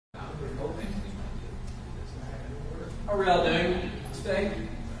How are we all doing today?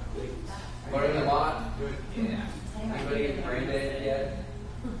 Learning a lot? Yeah. Anybody get brain dead yet?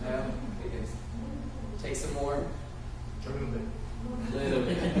 No? We can take some more? A Little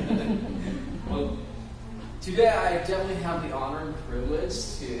bit. Well, today I definitely have the honor and privilege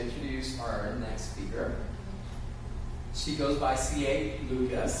to introduce our next speaker. She goes by C.A.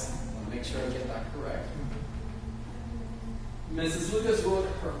 Lucas. I want to make sure I get that correct. Mrs. Lucas wrote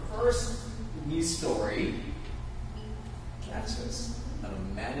her first news story, catch this, on a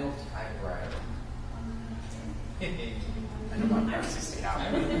manual typewriter. I know my parents used to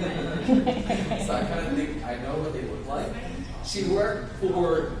have it. So I kind of think I know what they look like. She worked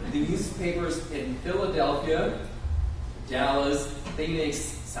for the newspapers in Philadelphia, Dallas, Phoenix,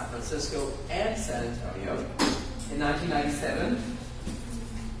 San Francisco, and San Antonio. In 1997,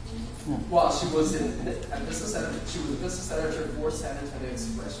 while she was a business editor for San Antonio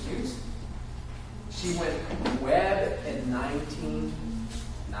Express News. She went web in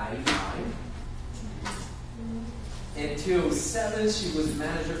 1999. In 2007, she was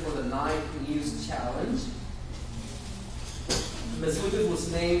manager for the Night News Challenge. Ms. Lucas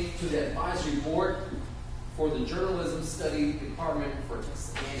was named to the advisory board for the Journalism Study Department for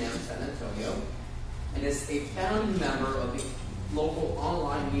Texas A&M San Antonio, and is a founding member of the local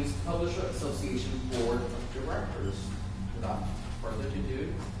online news publisher association board of directors. Without further ado,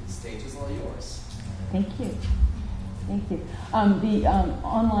 the stage is all yours. Thank you. Thank you. The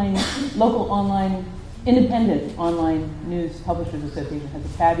local online, independent online news publishers association has a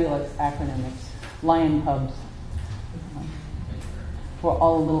fabulous acronym. It's Lion Pubs. For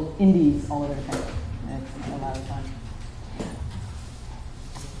all the little indies all over the country. And it's a lot of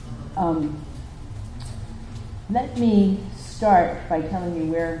fun. Let me start by telling you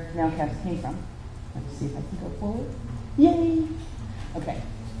where NOWCast came from. Let's see if I can go forward. Yay! Okay.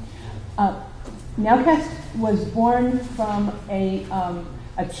 NOWCast was born from a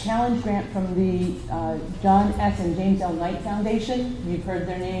challenge grant from the John S. and James L. Knight Foundation. You've heard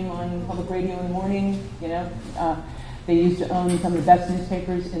their name on public radio in the morning. You know, they used to own some of the best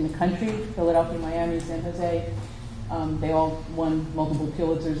newspapers in the country: Philadelphia, Miami, San Jose. They all won multiple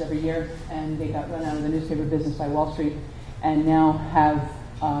Pulitzers every year, and they got run out of the newspaper business by Wall Street, and now have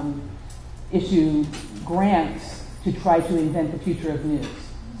issued grants to try to invent the future of news,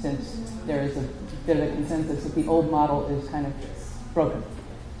 since there is a bit of a consensus that the old model is kind of broken.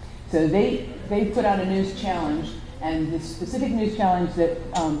 So they put out a news challenge, and the specific news challenge that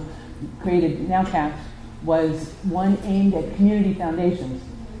created NOWCast was one aimed at community foundations.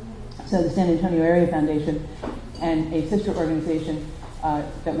 So the San Antonio Area Foundation and a sister organization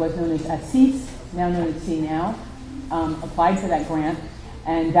that was known as ASIS, now known as CNOW, applied for that grant,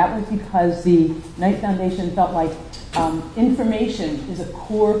 and that was because the Knight Foundation felt like information is a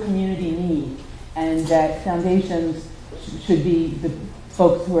core community need, and that foundations should be the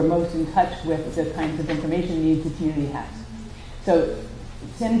folks who are most in touch with the kinds of information needs the community has. So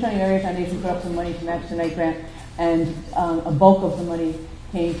San Antonio Area Foundation put up some money to match the Knight grant, and a bulk of the money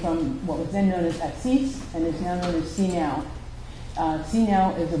came from what was then known as ASIS and is now known as CNOW.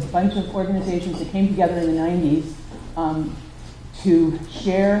 CNOW is a bunch of organizations that came together in the 90s to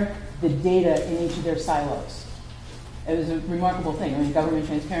share the data in each of their silos. It was a remarkable thing. I mean, government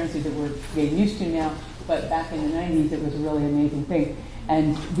transparency that we're getting used to now, but back in the 90s it was a really amazing thing.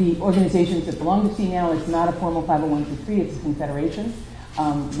 And the organizations that belong to CNOW, it's not a formal 501c3, it's a confederation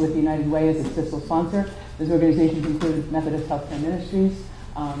with United Way as its fiscal sponsor. Those organizations include Methodist Healthcare Ministries,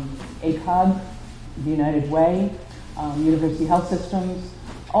 ACOG, the United Way, University Health Systems,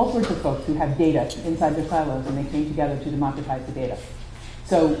 all sorts of folks who have data inside their silos, and they came together to democratize the data.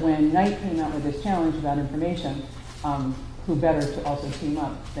 So when Knight came out with this challenge about information, who better to also team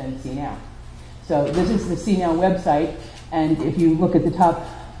up than CNOW? So this is the CNOW website, and if you look at the top,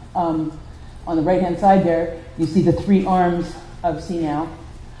 on the right-hand side there, you see the three arms of CNOW.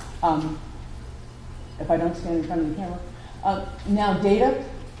 If I don't stand in front of the camera. Now Data,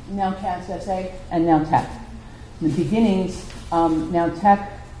 NOWCastSA, and Now Tech. In the beginnings, Now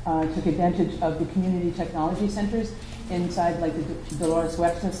Tech took advantage of the community technology centers inside, like the Dolores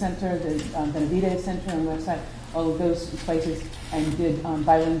Webster Center, the Benavides Center on the website, all of those places, and did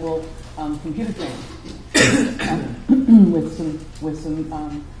bilingual computer training with some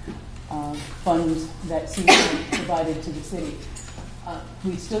funds that CNOW provided to the city.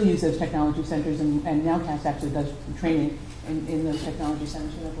 We still use those technology centers, and NOWCast actually does training in those technology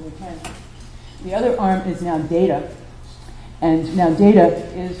centers whenever we can. The other arm is Now Data, and Now Data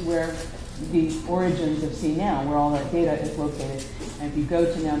is where the origins of CNOW, where all that data is located. And if you go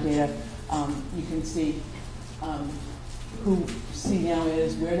to Now Data, you can see who CNOW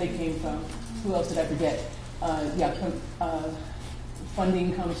is, where they came from, who else did I forget?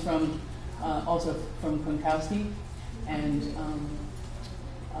 funding comes from also from NOWCastSA, and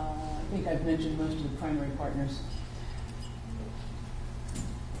I think I've mentioned most of the primary partners.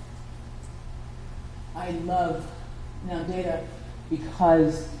 I love Now Data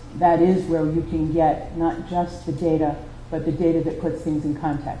because that is where you can get not just the data, but the data that puts things in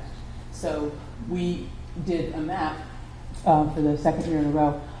context. So we did a map for the second year in a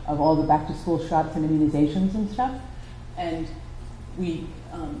row of all the back-to-school shots and immunizations and stuff, and we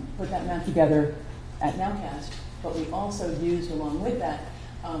put that map together at NOWCast, but we also used, along with that,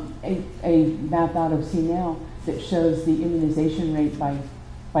 a map out of CNOW that shows the immunization rate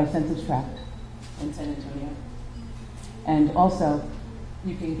by census tract in San Antonio. And also,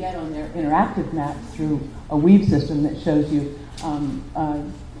 you can get on their interactive map through a Weave system that shows you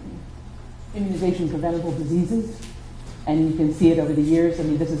immunization preventable diseases, and you can see it over the years. I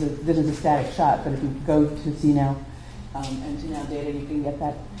mean, this is a static shot, but if you go to CNOW and to Now Data, you can get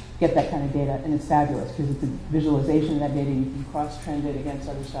that kind of data, and it's fabulous because it's a visualization of that data. You can cross-trend it against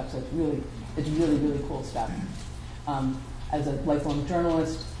other stuff, so it's really cool stuff. As a lifelong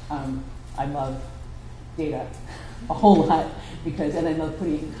journalist, I love data a whole lot and I love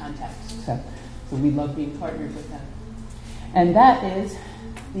putting it in context. So we love being partnered with them. And that is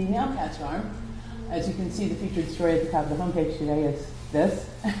the NOWCast arm. As you can see, the featured story at the top of the homepage today is this.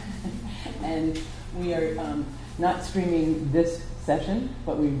 And we are not streaming this session,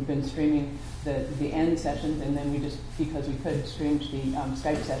 but we've been streaming the end sessions, and then we just, because we could, streamed the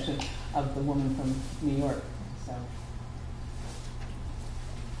Skype session of the woman from New York. So.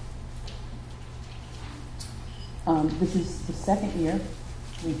 This is the second year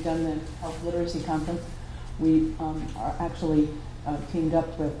we've done the Health Literacy Conference. We are actually teamed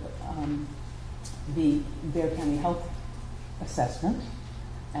up with the Bear County Health Assessment,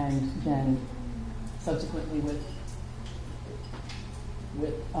 and then subsequently with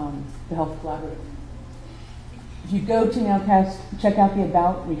the Health Collaborative. If you go to NOWCast, check out the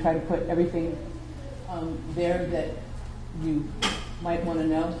About. We try to put everything there that you might want to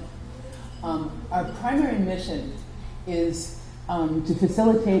know. Our primary mission is to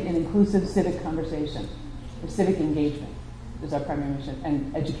facilitate an inclusive civic conversation, or civic engagement is our primary mission,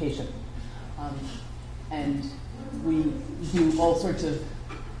 and education. And we do all sorts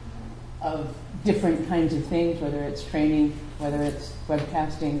of different kinds of things, whether it's training, whether it's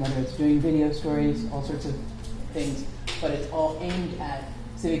webcasting, whether it's doing video stories, all sorts of things, but it's all aimed at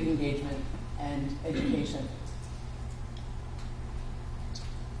civic engagement and education.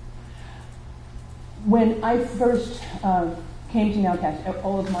 When I first came to NOWCast,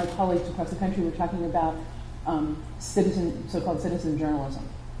 all of my colleagues across the country were talking about so-called citizen journalism,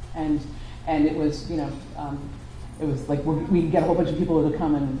 and it was, it was like we could get a whole bunch of people to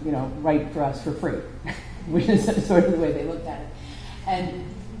come and write for us for free, which is sort of the way they looked at it. And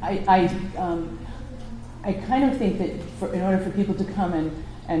I kind of think that in order for people to come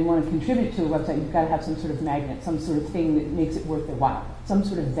and want to contribute to a website, you've got to have some sort of magnet, some sort of thing that makes it worth their while, some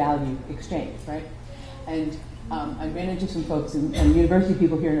sort of value exchange, right? And I ran into some folks, and university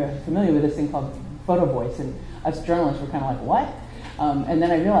people here are familiar with this thing called photo voice, and us journalists were kind of like, what? And then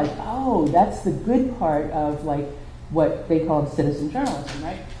I realized, oh, that's the good part of like what they called citizen journalism,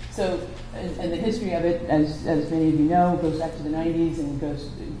 right? So, and the history of it, as many of you know, goes back to the 90s,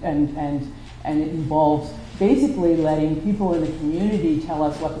 and it involves basically letting people in the community tell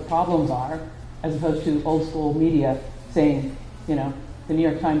us what the problems are, as opposed to old school media saying, the New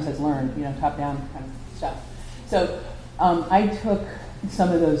York Times has learned, top down kind of stuff. So I took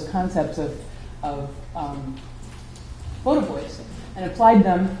some of those concepts of photo voice and applied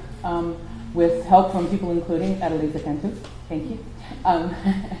them with help from people including Adelita Cantu, thank you,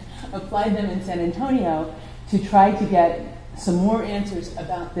 applied them in San Antonio to try to get some more answers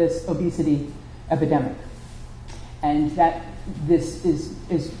about this obesity epidemic. And that this is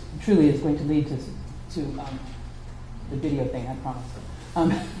truly is going to lead to the video thing, I promise.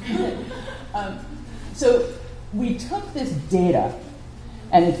 So we took this data,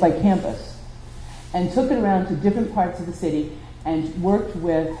 and it's by campus, and took it around to different parts of the city and worked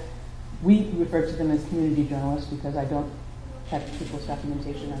with, we refer to them as community journalists because I don't check people's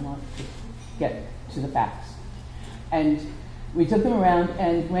documentation, I want to get to the facts. And we took them around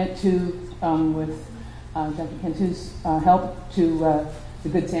and went to, with Dr. Cantu's help, to the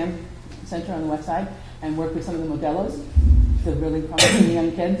Good Sam Center on the west side and worked with some of the modelos, the really promising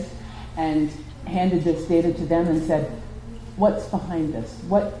young kids, and handed this data to them and said, what's behind this?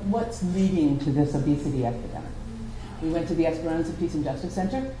 What's leading to this obesity epidemic? We went to the Esperanza Peace and Justice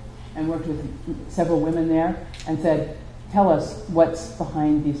Center and worked with several women there and said, tell us what's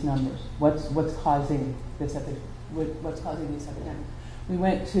behind these numbers. What's causing this what's causing this epidemic? We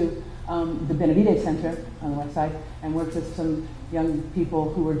went to the Benavides Center on the west side and worked with some young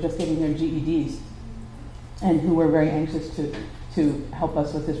people who were just getting their GEDs and who were very anxious to help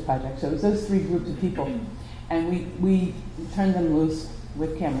us with this project. So it was those three groups of people. And we turned them loose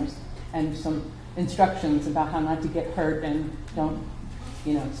with cameras and some instructions about how not to get hurt and don't,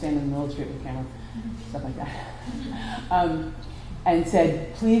 stand in the middle of the street with a camera, stuff like that. And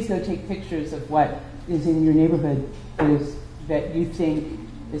said, please go take pictures of what is in your neighborhood that you think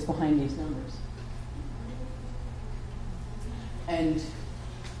is behind these numbers. And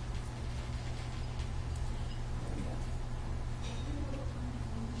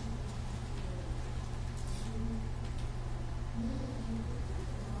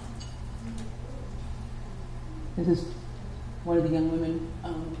this is one of the young women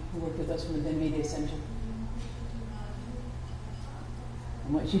who worked with us from the Benavides Center.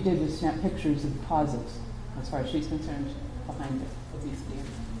 And what she did was snap pictures of the causes, as far as she's concerned, behind the obesity.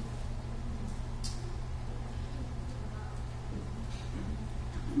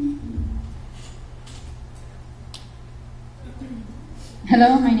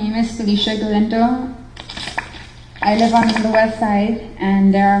 Hello, my name is Felicia Galindo. I live on the west side,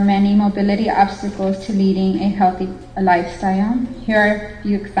 and there are many mobility obstacles to leading a healthy lifestyle. Here are a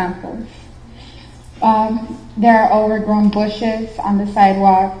few examples. There are overgrown bushes on the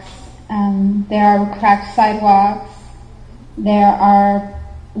sidewalks. There are cracked sidewalks. There are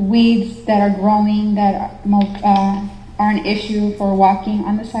weeds that are growing that are an issue for walking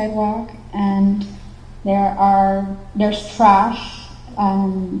on the sidewalk. And there's trash.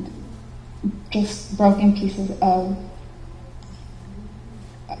 Just broken pieces of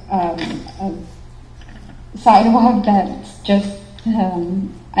sidewalk that's just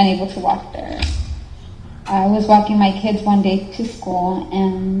unable to walk there. I was walking my kids one day to school,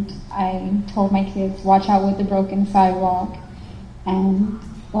 and I told my kids, watch out with the broken sidewalk. And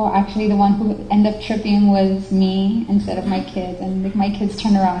actually the one who ended up tripping was me instead of my kids. And my kids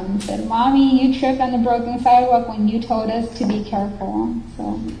turned around and said, Mommy, you tripped on the broken sidewalk when you told us to be careful.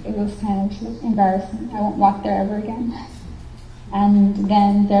 So it was kind of embarrassing. I won't walk there ever again. And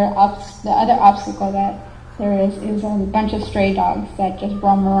then the other obstacle that there is a bunch of stray dogs that just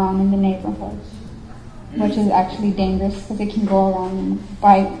roam around in the neighborhood, which is actually dangerous because it can go around and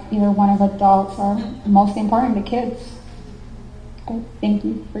bite either one of adults or, most important, the kids. Thank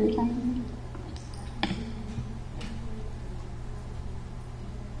you for your time.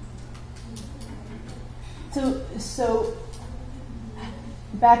 So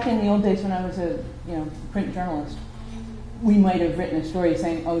back in the old days when I was a print journalist, we might have written a story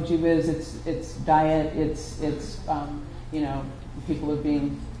saying, "Oh, gee whiz, it's diet, it's people are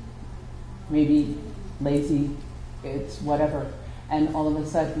being maybe lazy, it's whatever," and all of a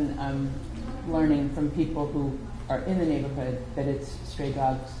sudden I'm learning from people who are in the neighborhood that it's stray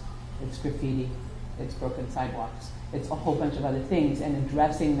dogs, it's graffiti, it's broken sidewalks, it's a whole bunch of other things, and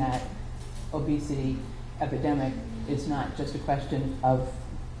addressing that obesity epidemic is not just a question of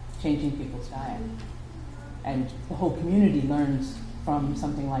changing people's diet. And the whole community learns from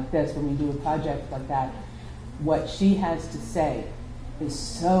something like this. When we do a project like that, what she has to say is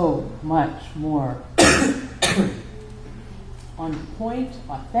so much more on point,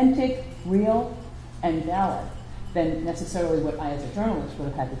 authentic, real, and valid than necessarily what I as a journalist would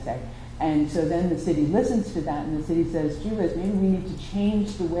have had to say. And so then the city listens to that, and the city says, gee whiz, maybe we need to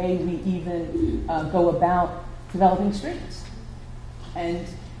change the way we even go about developing streets. And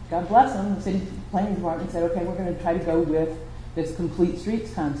God bless them, the city planning department said, okay, we're going to try to go with this complete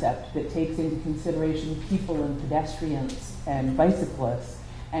streets concept that takes into consideration people and pedestrians and bicyclists.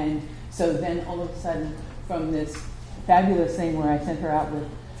 And so then all of a sudden, from this fabulous thing where I sent her out with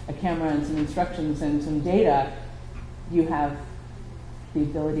a camera and some instructions and some data, you have the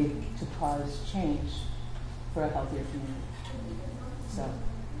ability to cause change for a healthier community. So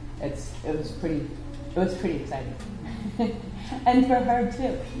it was pretty exciting. And for her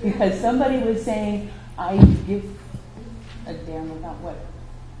too, because somebody was saying, I give a damn about what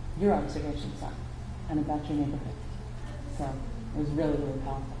your observations are and about your neighborhood. So it was really, really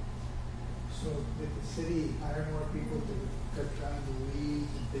powerful. So did the city hire more people to cut down the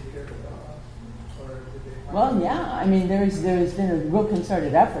weeds and take care of the dogs? Or did they Well, yeah. I mean, there's been a real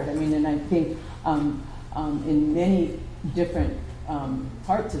concerted effort. I mean, and I think in many different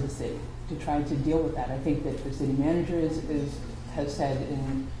parts of the city to try to deal with that. I think that the city manager has said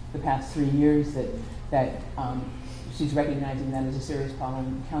in the past 3 years that she's recognizing that as a serious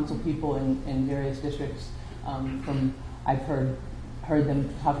problem. Council people in various districts, I've heard them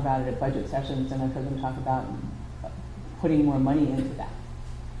talk about it at budget sessions, and I've heard them talk about putting more money into that,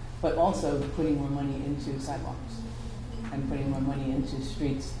 but also putting more money into sidewalks and putting more money into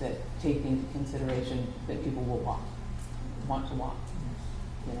streets that take into consideration that people will want to walk.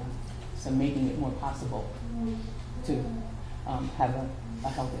 You know, so making it more possible to have a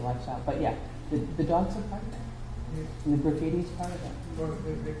healthy lifestyle. But yeah, the dogs are part of it, and the graffiti is part of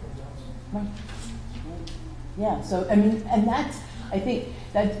it. Right. Yeah. So I mean, and I think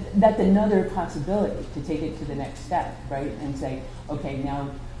that's another possibility to take it to the next step, right? And say, okay,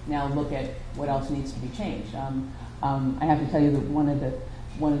 now look at what else needs to be changed. I have to tell you that one of the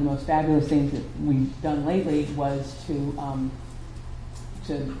most fabulous things that we've done lately was to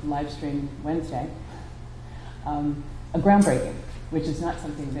live stream Wednesday a groundbreaking, which is not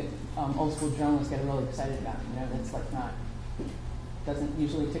something that old school journalists get really excited about. You know, that's like doesn't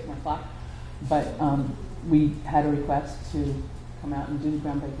usually tick my clock. But we had a request to come out and do the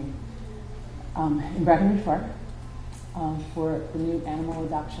groundbreaking in Breckenridge Park for the new animal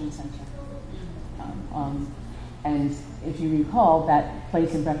adoption center. And if you recall, that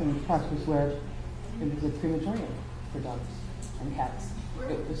place in Breckenridge Park was where it was a crematorium for dogs and cats.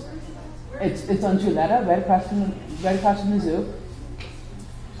 It's on Chuleta, right across from the zoo.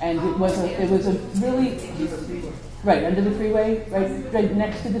 And it was a really right under the freeway, right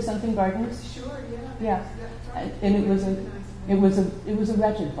next to the Sunken Gardens. Sure, Yeah, and it was a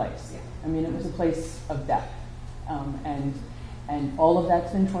wretched place. I mean, it was a place of death, and all of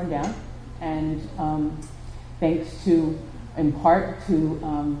that's been torn down, and thanks to, in part, to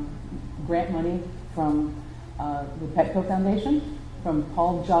grant money from the Petco Foundation, from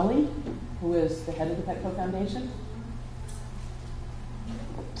Paul Jolly, who is the head of the Petco Foundation.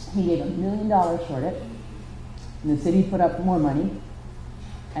 He gave $1 million toward it, and the city put up more money,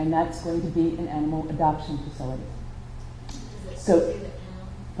 and that's going to be an animal adoption facility. So,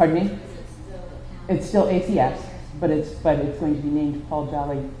 pardon me? It's still ACS, but it's going to be named Paul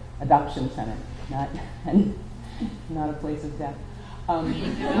Jolly Adoption Center, not a place of death. You're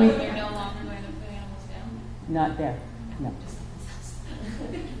no longer going to put animals down? Not there, no.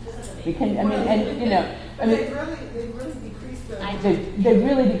 We can, I mean, and you know, I mean, they've really decreased the. They've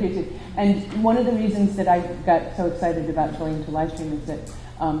really decreased it. And one of the reasons that I got so excited about going to live stream is that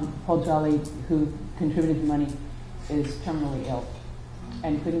Paul Jolly, who contributed the money, is terminally ill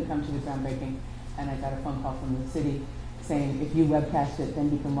and couldn't come to the groundbreaking. And I got a phone call from the city saying, if you webcast it, then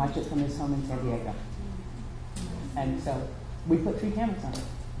he can watch it from his home in San Diego. And so we put 3 cameras on it.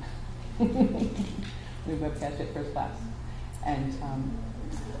 We webcast it first class. And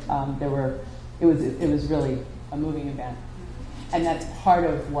it was really a moving event. And that's part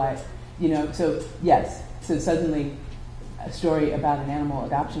of what, you know, so yes, so suddenly a story about an animal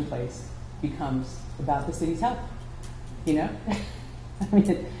adoption place becomes about the city's health, you know? I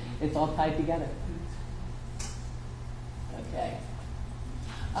mean, it's all tied together. Okay.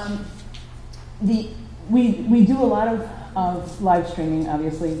 We do a lot of live streaming,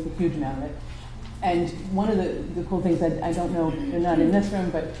 obviously, a huge amount of it. And one of the cool things that I don't know, they're not in this room,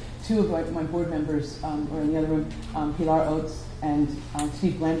 but 2 of my board members were in the other room, Pilar Oates and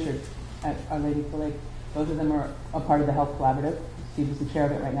Steve Blanchard at Our Lady of the Lake. Both of them are a part of the Health Collaborative. Steve is the chair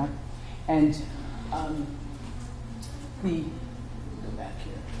of it right now. And go back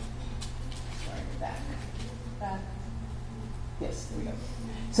here. Sorry, back. Yes, there we go.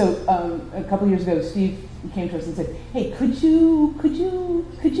 So a couple years ago, Steve came to us and said, "Hey, could you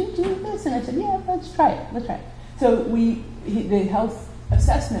do this?" And I said, "Yeah, let's try it." So the health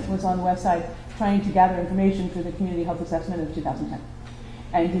assessment was on the website, trying to gather information for the community health assessment of 2010.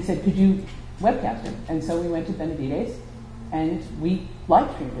 And he said, "Could you webcast it?" And so we went to Benavides, and we live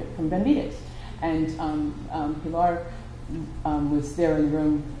streamed it from Benavides. And Pilar was there in the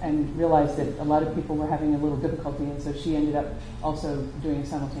room and realized that a lot of people were having a little difficulty, and so she ended up also doing a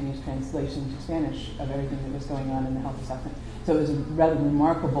simultaneous translation to Spanish of everything that was going on in the health assessment. So it was a rather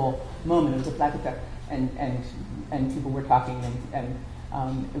remarkable moment. It was a plática, and people were talking, and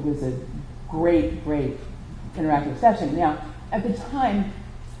it was a great interactive session. Now, at the time,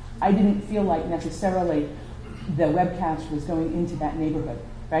 I didn't feel like necessarily the webcast was going into that neighborhood,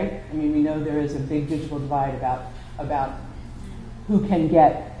 right? I mean, we know there is a big digital divide about who can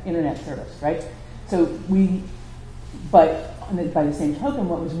get internet service, right? So but by the same token,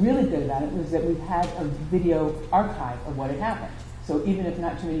 what was really good about it was that we had a video archive of what had happened. So even if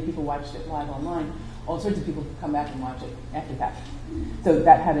not too many people watched it live online, all sorts of people could come back and watch it after that. So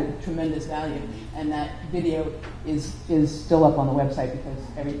that had a tremendous value, and that video is still up on the website because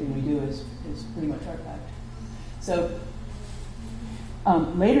everything we do is pretty much archived. So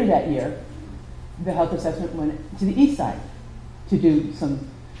later that year, the health assessment went to the east side to do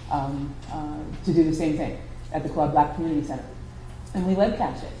the same thing. at the Club Black Community Center. And we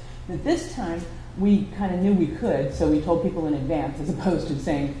webcast it. But this time, we kind of knew we could, so we told people in advance, as opposed to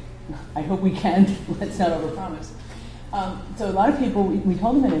saying, I hope we can, let's not overpromise. So a lot of people, we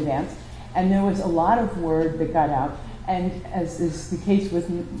told them in advance, and there was a lot of word that got out. And as is the case with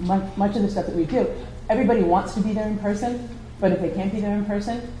much of the stuff that we do, everybody wants to be there in person, but if they can't be there in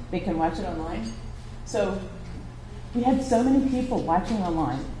person, they can watch it online. So we had so many people watching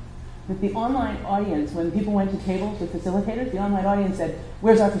online that the online audience, when people went to tables with facilitators, the online audience said,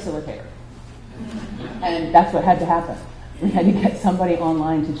 where's our facilitator? And that's what had to happen. We had to get somebody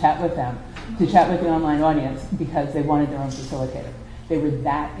online to chat with them, to chat with the online audience, because they wanted their own facilitator. They were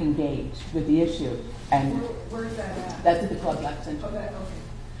that engaged with the issue. And Where's that at? that's at the Club Black Center. Okay.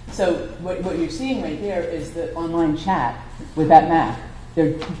 So what you're seeing right there is the online chat with that map.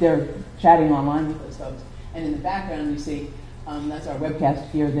 They're chatting online with those folks. And in the background you see, that's our webcast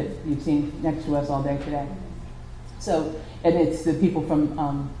here that you've seen next to us all day today. So, and it's the people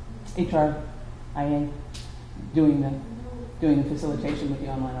from HRIA doing the facilitation with the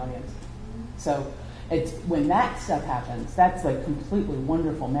online audience. So it's when that stuff happens, that's like completely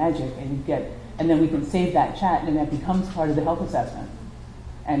wonderful magic, and then we can save that chat, and that becomes part of the health assessment.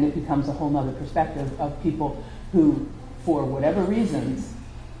 And it becomes a whole nother perspective of people who, for whatever reasons,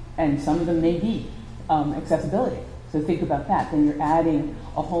 and some of them may be accessibility. So think about that. Then you're adding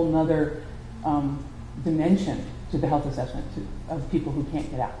a whole nother dimension to the health assessment of people who can't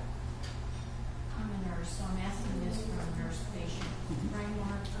get out. I'm a nurse, so I'm asking this from a nurse patient.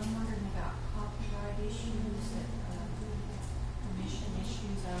 Reinhardt, I'm wondering about copyright issues, permission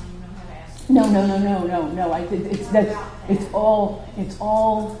issues. I don't even know how to ask. No. It's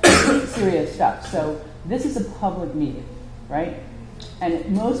all serious stuff. So this is a public meeting, right? And at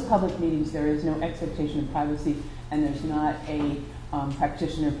most public meetings, there is no expectation of privacy, and there's not a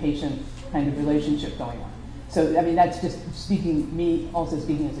practitioner-patient kind of relationship going on. So, I mean, that's just me also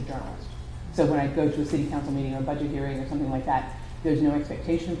speaking as a journalist. So when I go to a city council meeting or a budget hearing or something like that, there's no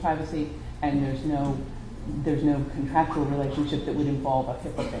expectation of privacy, and there's no contractual relationship that would involve a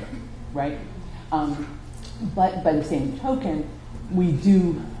HIPAA thing, right? But by the same token, we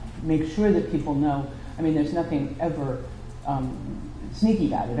do make sure that people know. I mean, there's nothing ever sneaky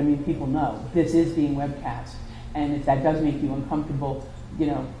about it. I mean, people know this is being webcast, and if that does make you uncomfortable,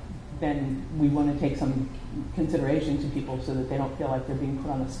 then we want to take some consideration to people so that they don't feel like they're being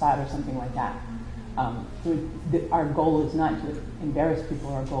put on the spot or something like that. Our goal is not to embarrass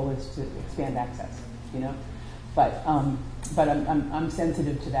people. Our goal is to expand access, But I'm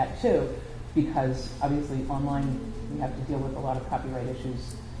sensitive to that too, because obviously online we have to deal with a lot of copyright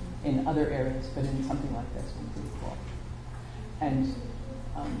issues in other areas, but in something like this, it's pretty cool. And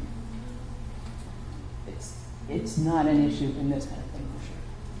it's not an issue in this kind of thing for sure.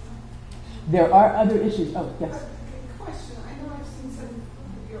 There are other issues. Oh, yes. Question. I know I've seen some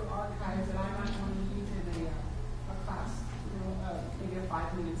of your archives that I might want to use in a class, maybe a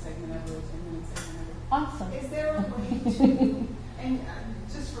 5-minute segment ever, a 10-minute segment ever. Awesome. Is there a way to, and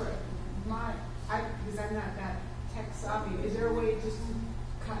just for because I'm not that tech savvy, is there a way just to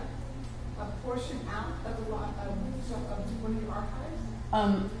cut a portion out of one of your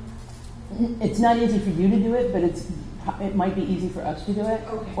archives? It's not easy for you to do it, but it might be easy for us to do it,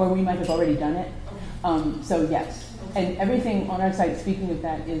 Okay. or we might have already done it. Okay. So yes, Okay. and everything on our site, speaking of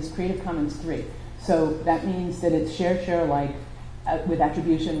that, is Creative Commons 3. So that means that it's share alike with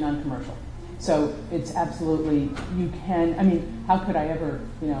attribution, non-commercial. So it's absolutely, you can, I mean, how could I ever,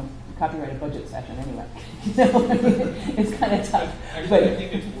 copyright a budget session anyway? It's kind of tough. Actually, I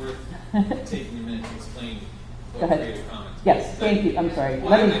think it's worth taking a minute to explain what Creative Commons is. Yes, thank you. I'm sorry.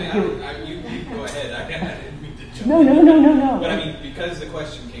 Well, you go ahead. I didn't mean to jump No. in. But I mean, because the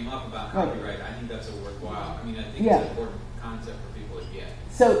question came up about copyright, I think that's a worthwhile. I mean, I think it's an important concept for people to get.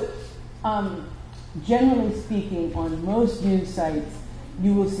 So, generally speaking, on most news sites,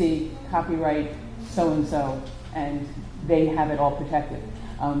 you will see copyright so-and-so, and they have it all protected.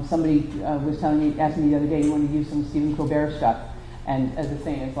 Somebody asked me the other day, you want to use some Stephen Colbert stuff? And as a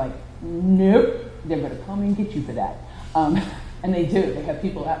saying, it's like, nope, they're going to come and get you for that. And they do. They have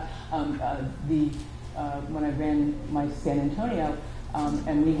people out. When I ran my San Antonio,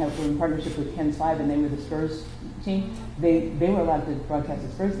 and we're in partnership with Ken's 5, and they were the Spurs team, they were allowed to broadcast the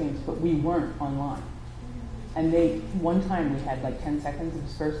Spurs games, but we weren't online. And one time we had like 10 seconds of the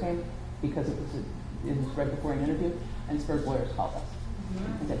Spurs game because it was right before an interview, and Spurs lawyers called us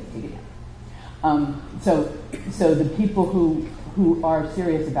and said, take it down. So the people who are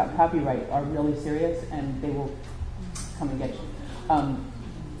serious about copyright are really serious, and they will come and get you.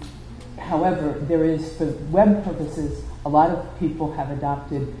 However, there is, for web purposes, a lot of people have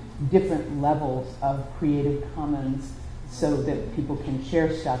adopted different levels of Creative Commons so that people can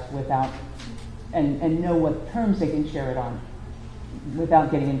share stuff without, and know what terms they can share it on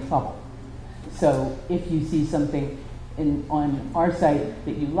without getting in trouble. So if you see something on our site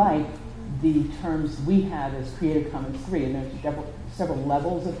that you like, the terms we have is Creative Commons 3, and there's several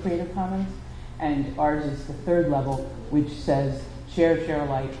levels of Creative Commons, and ours is the third level, which says share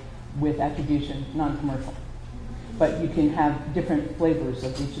alike with attribution, non-commercial. But you can have different flavors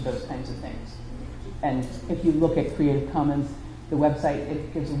of each of those kinds of things. And if you look at Creative Commons, the website,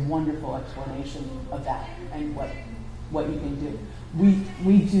 it gives a wonderful explanation of that and what you can do.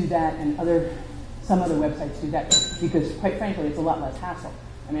 We do that, and some other websites do that, because quite frankly, it's a lot less hassle.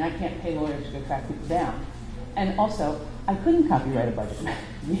 I mean, I can't pay lawyers to go track people down. And also, I couldn't copyright a budget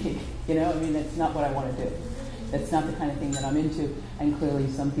meeting. You know, I mean, that's not what I want to do. That's not the kind of thing that I'm into. And clearly,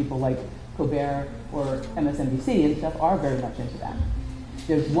 some people like Colbert or MSNBC and stuff are very much into that.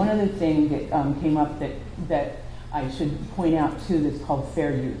 There's one other thing that came up that I should point out too, that's called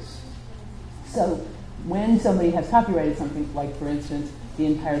fair use. So when somebody has copyrighted something, like for instance, the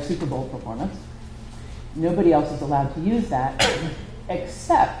entire Super Bowl performance, nobody else is allowed to use that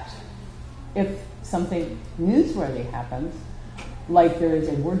except if something newsworthy happens, like there is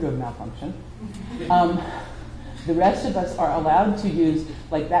a wardrobe malfunction. The rest of us are allowed to use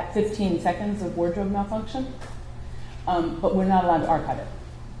like that 15 seconds of wardrobe malfunction, but we're not allowed to archive it.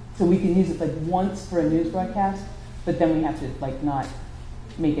 So we can use it like once for a news broadcast, but then we have to like not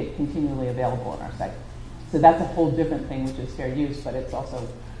make it continually available on our site. So that's a whole different thing, which is fair use, but it's also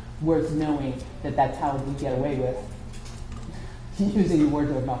worth knowing that that's how we get away with using the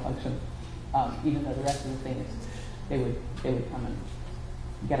wardrobe malfunction, even though the rest of the thing is they would come and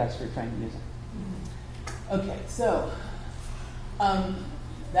get us for trying to use it. Okay, so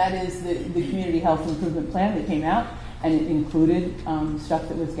that is the Community Health Improvement Plan that came out, and it included stuff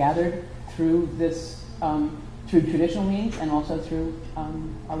that was gathered through this, through traditional means and also through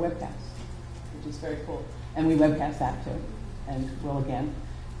our webcast, which is very cool. And we webcast that too, and will again.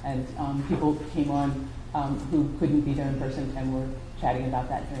 And people came on who couldn't be there in person and were chatting about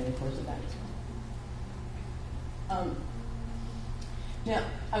that during the course of that. Now,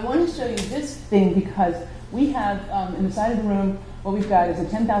 I want to show you this thing because we have, in the side of the room, what we've got is a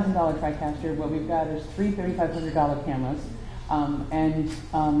 $10,000 TriCaster. What we've got is three $3,500 cameras and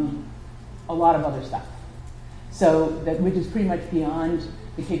a lot of other stuff. So which is pretty much beyond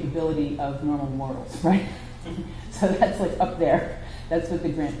the capability of normal mortals, right? So that's like up there. That's what the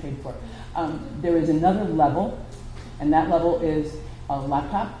grant paid for. There is another level, and that level is a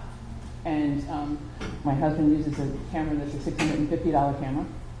laptop. And my husband uses a camera that's a $650 camera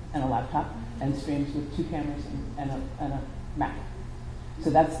and a laptop, and streams with two cameras and a Mac. So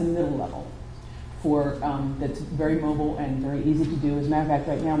that's the middle level for that's very mobile and very easy to do. As a matter of fact,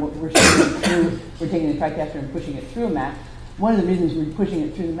 right now what we're taking the TriCaster and pushing it through a Mac. One of the reasons we're pushing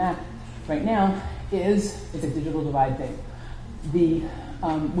it through the Mac right now is it's a digital divide thing.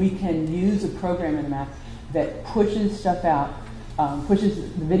 We can use a program in the Mac that pushes stuff out, pushes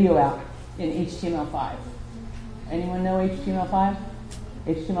the video out in HTML5. Anyone know HTML5?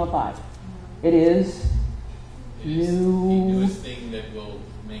 HTML5. It is the newest thing that will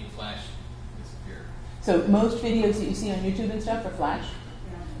make Flash disappear. So most videos that you see on YouTube and stuff are Flash.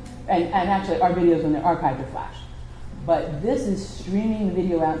 And actually our videos when they're archived are Flash. But this is streaming the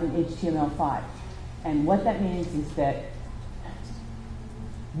video out in HTML5. And what that means is that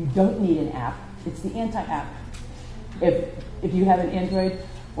you don't need an app. It's the anti-app. If you have an Android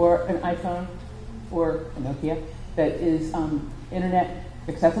or an iPhone or a Nokia that is internet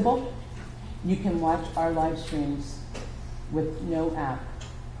accessible, you can watch our live streams with no app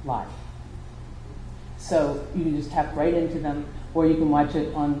live. So you can just tap right into them, or you can watch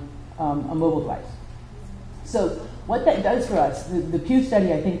it on a mobile device. So what that does for us, the Pew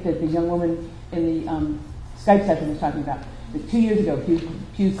study, I think that the young woman in the Skype session was talking about, that 2 years ago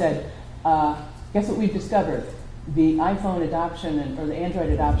Pew said, guess what we've discovered? The iPhone adoption or the Android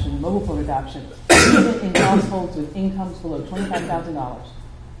adoption, mobile phone adoption, even in households with incomes below $25,000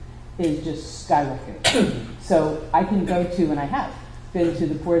 is just skyrocketing. So I can go to, and I have been to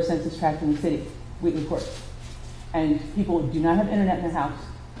the poorest census tract in the city, Wheatley Court, and people do not have internet in their house,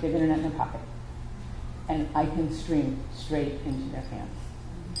 they have internet in their pocket. And I can stream straight into their hands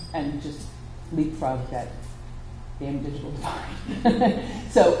and just leapfrog that damn digital divide.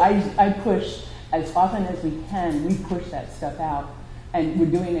 So I push as often as we can, we push that stuff out. And we're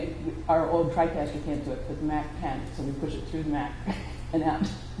doing it, our old TriCaster can't do it, but the Mac can. So we push it through the Mac and out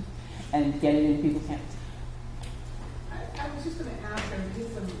and get it in people's hands. I was just going to ask, and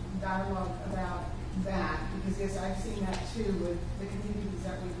did some dialogue about that, because yes, I've seen that too with the communities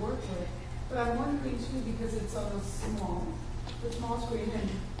that we work with. But I'm wondering too, because it's on a small screen,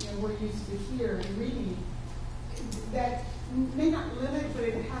 and we're used to hear and reading, that may not limit, but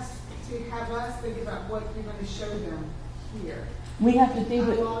it has to have us think about what you're going to show them here. We have to think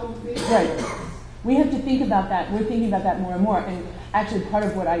right. We have to think about that. We're thinking about that more and more. And actually, part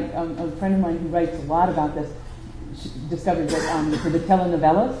of what a friend of mine who writes a lot about this, discovered that for the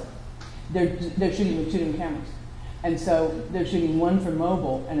telenovelas, they're shooting with shooting cameras. And so they're shooting one for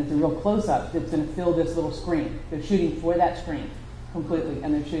mobile, and it's a real close-up that's going to fill this little screen. They're shooting for that screen completely,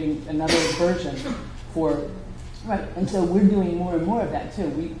 and they're shooting another version for, right. And so we're doing more and more of that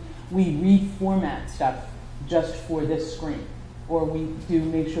too. We reformat stuff just for this screen, or we do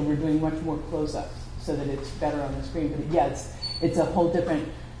make sure we're doing much more close-ups so that it's better on the screen. But yeah, it's a whole different,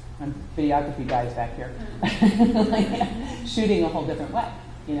 videography guys back here, like, shooting a whole different way,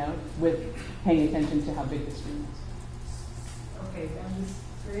 with paying attention to how big the screen is. Okay, I'm just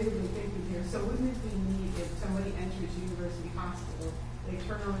creatively thinking here. So wouldn't it be neat if somebody enters University Hospital, they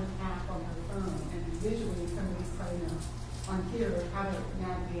turn on an app on their phone, and visually somebody's telling them on here how to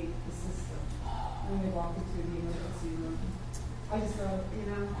navigate the system when they walk into the emergency room? I just thought,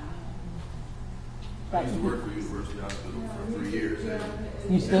 I used to work for University Hospital for 3 years.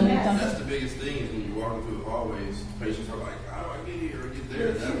 You still need something? That's the biggest thing is when you're walking through the hallways, patients are like, how do I get here or get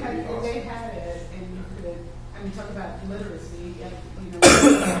there? That would be awesome. They had it, and you could, talk about literacy, have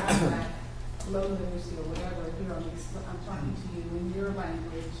that low literacy or whatever, I'm talking to you in your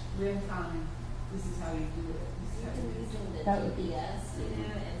language, real time, this is how you do it. Using the GPS, and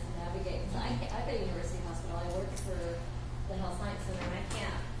to navigate. Because I've been at University Hospital. I work for the Health Science Center, and I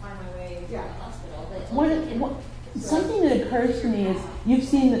can't find my way to the hospital. But something that occurs to me is you've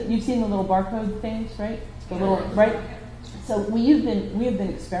seen the little barcode things, right? The little right. So we have been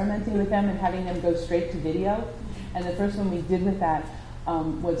experimenting with them and having them go straight to video. And the first one we did with that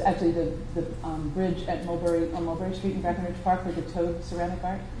was actually the bridge at Mulberry Street in Breckenridge Park with the Toad ceramic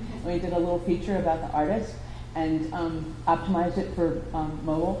art. And we did a little feature about the artist and optimized it for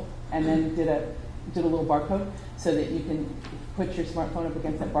mobile, and then did a little barcode so that you can put your smartphone up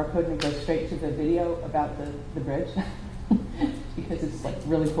against that barcode and it goes straight to the video about the bridge because it's like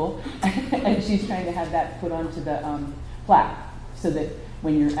really cool. And she's trying to have that put onto the plaque so that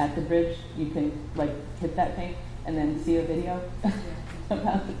when you're at the bridge, you can like hit that thing and then see a video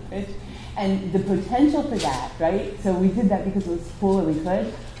about the bridge. And the potential for that, right? So we did that because it was cool and we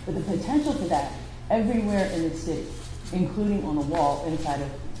could, but the potential for that everywhere in the city, including on the wall inside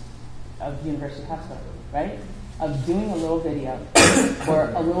of University Hospital, right? Of doing a little video or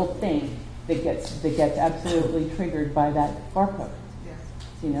a little thing that gets absolutely triggered by that barcode,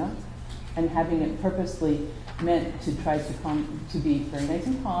 and having it purposely meant to try to be very nice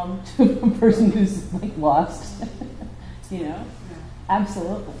and calm to a person who's like lost,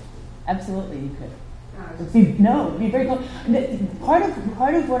 Absolutely, you could. Be very cool.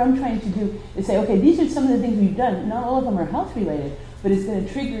 Part of what I'm trying to do is say, okay, these are some of the things we've done. Not all of them are health related, but it's going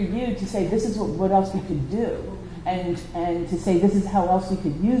to trigger you to say, this is what else we could do, and to say this is how else we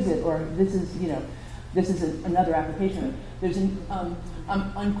could use it, or this is another application. There's I'm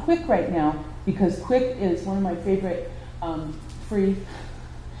on Quick right now because Quick is one of my favorite free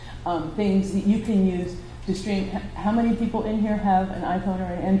things that you can use to stream. How many people in here have an iPhone or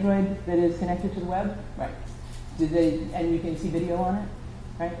an Android that is connected to the web? Right. And you can see video on it,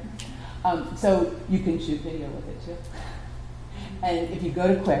 right? So you can shoot video with it too. And if you go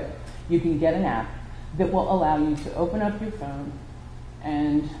to Quick, you can get an app that will allow you to open up your phone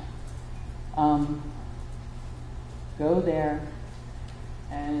and go there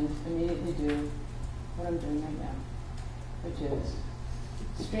and immediately do what I'm doing right now, which is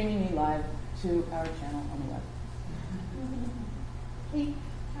streaming me live to our channel on the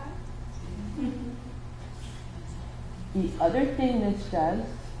web. The other thing this does,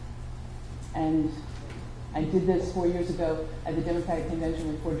 and I did this 4 years ago at the Democratic Convention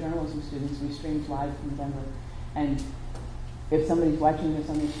with 4 journalism students. We streamed live from Denver. And if somebody's watching this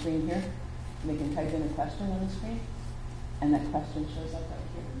on the screen here, they can type in a question on the screen, and that question shows up right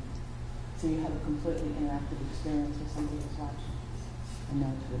here. So you have a completely interactive experience with somebody who's watching. And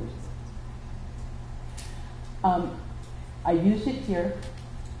no Twitter. I used it here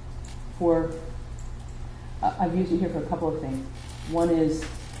for I've used it here for a couple of things. One is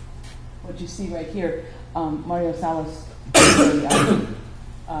what you see right here. Mario Salas did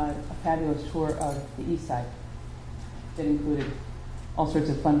a fabulous tour of the East Side that included all sorts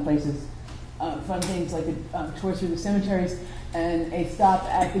of fun places, fun things like a tour through the cemeteries and a stop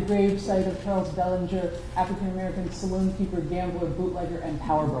at the grave site of Charles Bellinger, African-American saloon keeper, gambler, bootlegger, and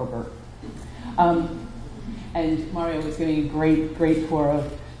power broker. And Mario was giving a great tour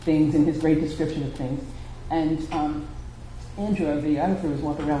of things and his great description of things. And Andrew, our videographer, was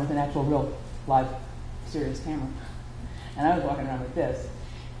walking around with an actual real live serious camera. And I was walking around with this.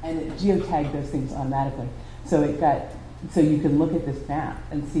 And it geotagged those things automatically. So you can look at this map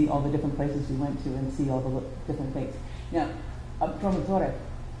and see all the different places we went to and see all the different things. Now, Promotore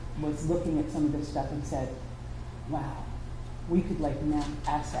was looking at some of this stuff and said, wow, we could like map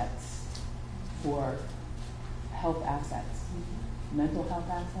assets for health assets, mental health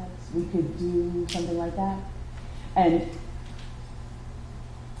assets. We could do something like that. And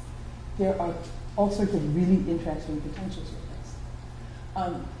there are all sorts of really interesting potentials with this.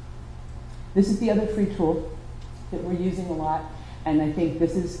 This is the other free tool that we're using a lot, and I think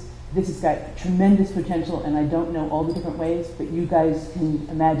this has got tremendous potential, and I don't know all the different ways, but you guys can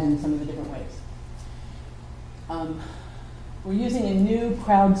imagine some of the different ways. We're using a new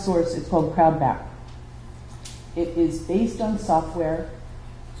crowdsource, it's called CrowdMap. It is based on software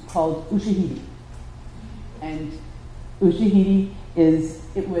called Ushahidi. And Ushahidi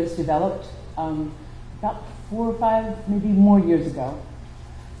was developed about 4 or 5, maybe more years ago.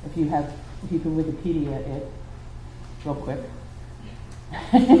 If you can Wikipedia it real quick.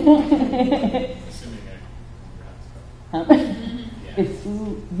 It's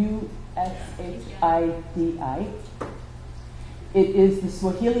USHIDI. It is the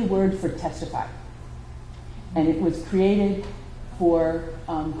Swahili word for testify. And it was created for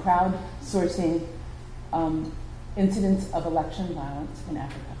crowdsourcing incidents of election violence in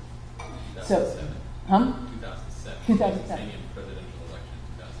Africa. 2007. 2007. 2007. Kenyan presidential election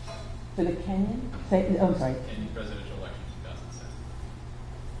 2007. For the Kenyan? Sorry. Kenyan presidential election 2007.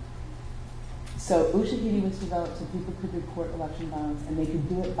 So Ushahidi was developed so people could report election violence, and they could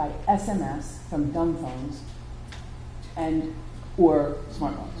do it by SMS from dumb phones or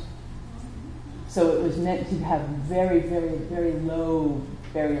smartphones. So it was meant to have very, very, very low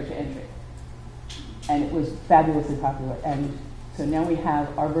barrier to entry. And it was fabulously popular. And so now we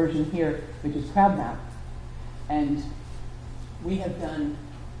have our version here, which is CrowdMap. And we have done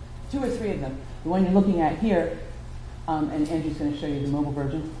 2 or 3 of them. The one you're looking at here, and Andrew's going to show you the mobile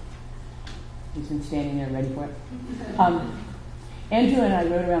version. He's been standing there ready for it. Andrew and I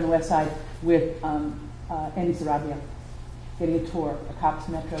rode around the West Side with Andy Sarabia, getting a tour, a Cops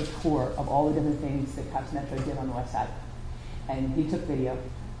Metro tour of all the different things that Cops Metro did on the West Side. And he took video,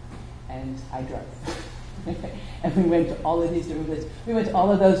 and I drove. And we went to all of these different places. We went to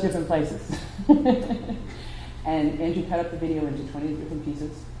all of those different places. And Andrew cut up the video into 20 different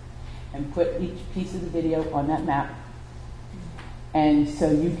pieces and put each piece of the video on that map. And so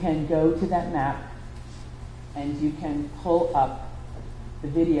you can go to that map and you can pull up the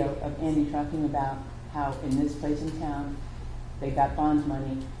video of Andy talking about how in this place in town they got bond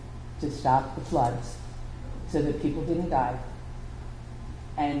money to stop the floods so that people didn't die.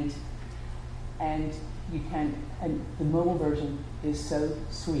 And you can, and the mobile version is so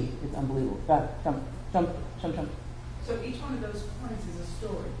sweet, it's unbelievable. Jump. So each one of those points is a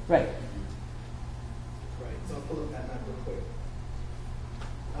story. Right. Right, so I'll pull up that map real quick.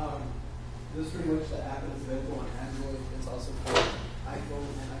 This is pretty much the app that is available on Android. It's also for iPhone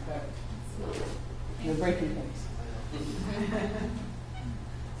and iPad. You're breaking things.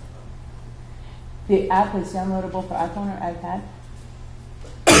 The app is downloadable for iPhone or iPad.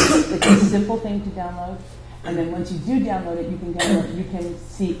 It's a simple thing to download, and then once you do download it, you can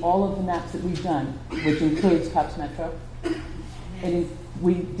see all of the maps that we've done, which includes Cops Metro.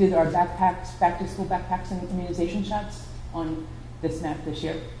 We did our backpacks, back to school backpacks and immunization shots on this map this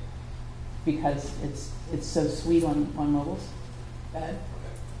year because it's so sweet on mobiles. Go ahead. Okay.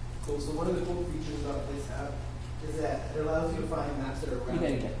 Cool. So one of the cool features about this app is that it allows you to find maps that are around. You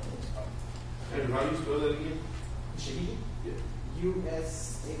gotta get And how do you spell that again? Shahidi? Yeah.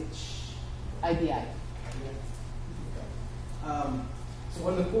 USHIDI. So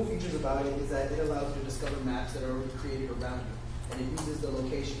one of the cool features about it is that it allows you to discover maps that are already created around you, and it uses the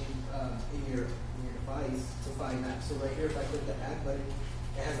location in your device to find maps. So right here, if I click the add button,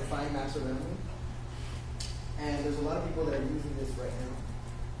 it has to find maps around me, and there's a lot of people that are using this right now.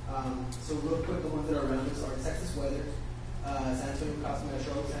 So real quick, the ones that are around us are Texas weather, San Antonio Cops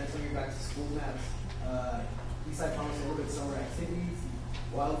Metro, San Antonio back to school maps, Eastside Promise Orbit summer activities,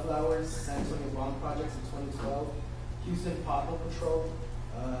 Wildflowers, San Antonio Bond Projects in 2012, Houston Paw Patrol,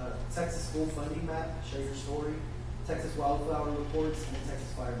 Texas School Funding Map, Share Your Story, Texas Wildflower Reports, and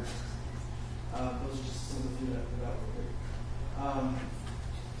Texas Fire Maps. Those are just some of the few that I put out real quick.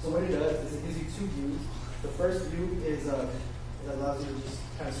 So what it does is it gives you 2 views. The first view is it allows you to just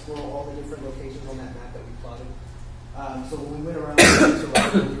kind of scroll all the different locations on that map that we plotted. So when we went around,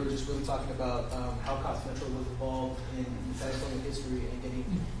 we were just really talking about how Cops Metro was involved in San Antonio history and getting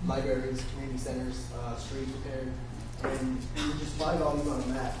libraries, community centers, streets repaired. And we just plotted all these on a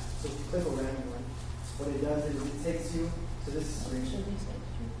map. So if you click a random one, what it does is it takes you to this screen.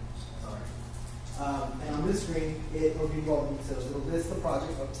 Sorry. And on this screen, it will give you all the details. It'll list the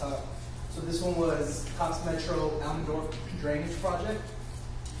project up top. So this one was Cops Metro Almendorf Drainage Project.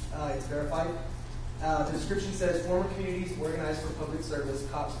 It's verified. The description says, former communities organized for public service,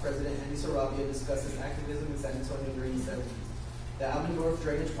 COPS President Andy Sarabia discusses activism in San Antonio during the 70s. The Almendorf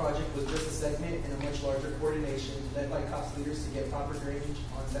Drainage Project was just a segment in a much larger coordination led by COPS leaders to get proper drainage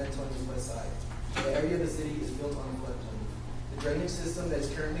on San Antonio's west side. The area of the city is built on a floodplain. The drainage system that is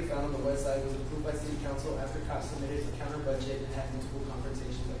currently found on the west side was approved by City Council after COPS submitted a counter budget and had multiple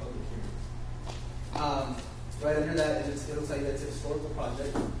confrontations at public hearings. Right under that, it'll tell you that it's a historical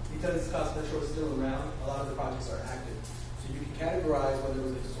project. Because COPS Metro is still around, a lot of the projects are active. So you can categorize whether it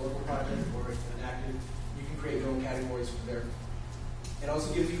was a historical project or it's an active. You can create your own categories from there. It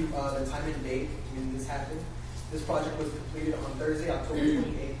also gives you the time and date when this happened. This project was completed on Thursday, October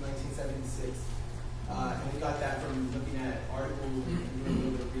 28, 1976. And we got that from looking at articles and doing a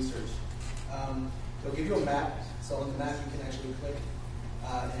little bit of research. They'll give you a map. So on the map, you can actually click,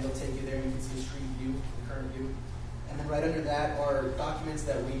 and it'll take you there. You can see a street view, the current view. And then right under that are documents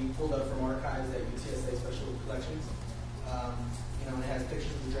that we pulled up from archives at UTSA Special Collections. And it has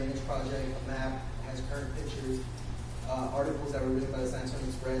pictures of the drainage project, a map, it has current pictures, articles that were written by the San Antonio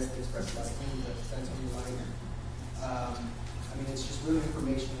Express, the Express.com, the San Antonio Light. It's just really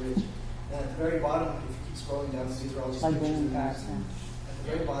information rich. And at the very bottom, if you keep scrolling down, these are all just pictures of past. At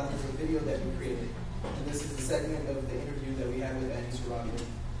the very bottom is a video that we created. And this is a segment of the interview that we had with Andy Sarabia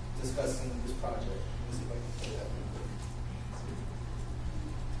discussing this project. Let me see if I can play that.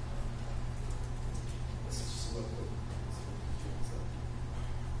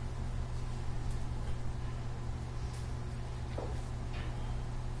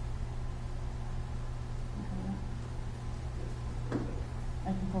 I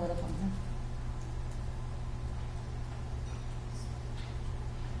can pull it up on here.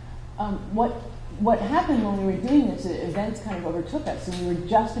 What happened when we were doing this, events kind of overtook us, and we were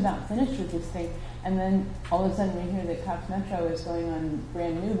just about finished with this thing, and then all of a sudden we hear that COPS Metro is going on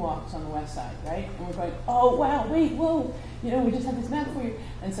brand new walks on the west side, right? And we're going, oh wow, wait, whoa, we just have this map for you.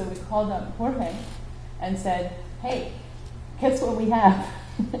 And so we called up Jorge and said, hey, guess what we have?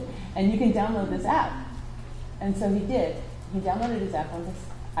 And you can download this app. And so he did. He downloaded his app on his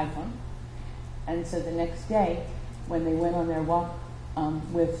iPhone. And so the next day, when they went on their walk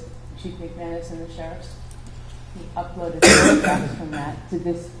with Chief McManus and the sheriffs, he uploaded photographs from that to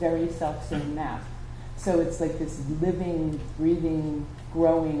this very self-same map. So it's like this living, breathing,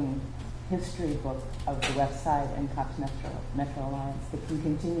 growing history book of the West Side and COPS Metro Alliance that can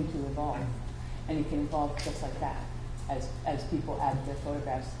continue to evolve. And it can evolve just like that as people add their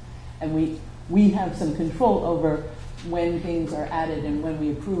photographs. And we have some control over when things are added and when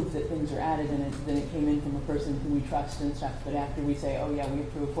we approve that things are added, and then it came in from a person who we trust and stuff. But after we say, oh yeah, we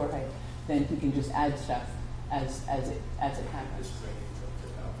approve Jorge, then he can just add stuff as it happens.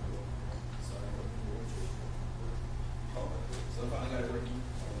 So if I got it working,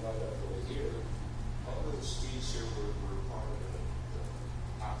 here, all of the streets here were part of the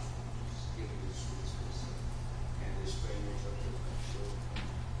option, just getting the streets, and this drainage up to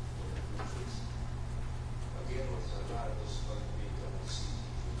the streets. Again, with a lot of this going to be done in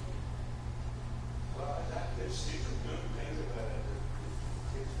CDs. Well, there's different good things about it.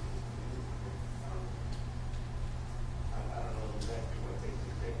 I don't know exactly what they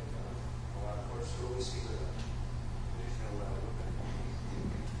can take. Well, of course, we always see the additional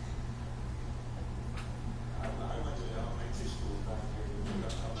I went to the elementary school back here. I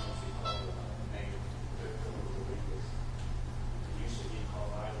don't know if you call it a name. It used to be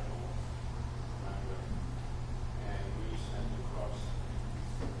called Idaho. And we used to have to cross.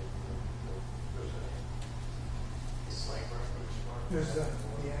 It's like reference mark. There's the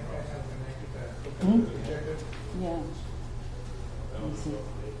iPad has connected projector. Yeah. Let me see.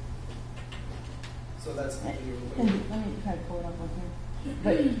 So that's the video. Let me try to pull it up on here.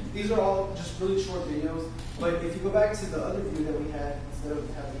 But these are all just really short videos. But if you go back to the other view that we had, instead of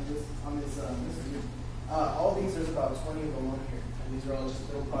having this on this view, all these, there's about 20 of them on here. And these are all just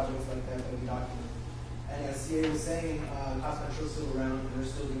little projects like that we document. And as CA was saying, COPS Metro is still around and they're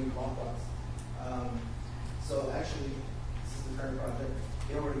still doing walk-walks. So actually, this is the current project.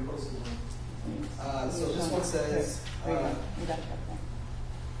 They already posted one. So this one says... You got it.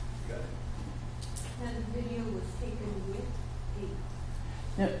 And the video was taken with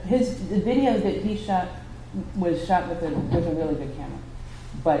No, the video that he shot was shot with a really good camera,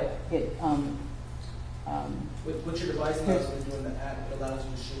 but it. With your device allows when you're doing the app, it allows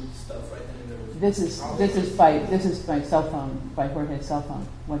you to shoot stuff right then and there. This is by cell phone, by Jorge's cell phone,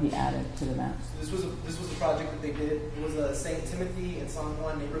 what he added to the map. So this was a project that they did. It was a St. Timothy and San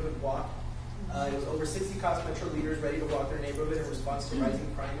Juan neighborhood walk. It was over 60 Cops Metro leaders ready to walk their neighborhood in response to rising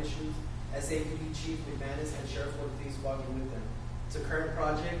crime issues. SAPD Chief McManus and Sheriff Ortiz walking with them. It's a current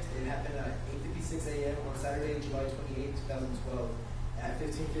project. It happened at 8:56 a.m. on Saturday, July 28, 2012. At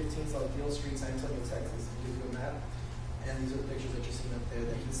 1515 South Gill Street, San Antonio, Texas. It gives you a map, and these are the pictures that you're seeing up there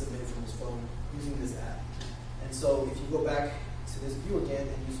that he submitted from his phone using this app. And so if you go back to this view again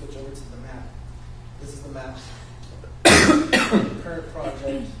and you switch over to the map, this is the map. The current project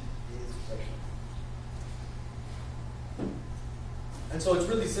is and so it's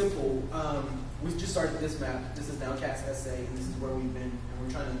really simple. We just started this map. This is NOWCastSA, and this is where we've been, and we're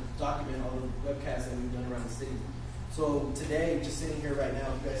trying to document all the webcasts that we've done around the city. So today, just sitting here right now,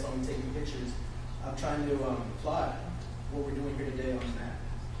 if you guys saw me taking pictures, I'm trying to plot what we're doing here today on the map.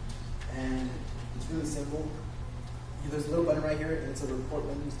 And it's really simple. There's a little button right here, and it's a report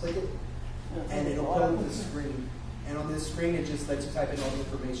button. You click it, and it'll put up the screen. And on this screen, it just lets you type in all the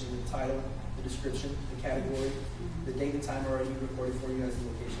information, the title, the description, the category, the date and time already recorded for you as the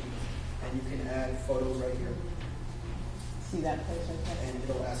location. And you can add photos right here. See that place right there? And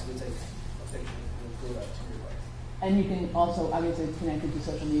it'll ask you to take a picture and go up to your device. And you can also, obviously, it's connected to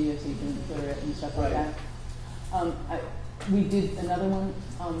social media, so you can Twitter it and stuff like that. We did another one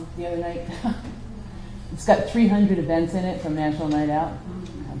the other night. It's got 300 events in it from National Night Out.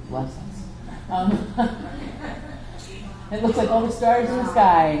 God bless us. It looks like all the stars in the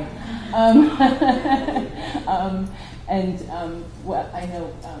sky. Well, I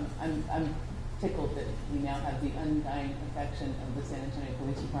know I'm tickled that we now have the undying affection of the San Antonio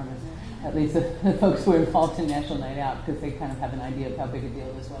Police Department, at least the folks who are involved in National Night Out, because they kind of have an idea of how big a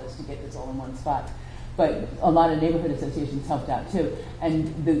deal this was to get this all in one spot. But a lot of neighborhood associations helped out too.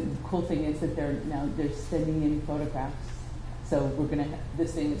 And the cool thing is that they're sending in photographs. So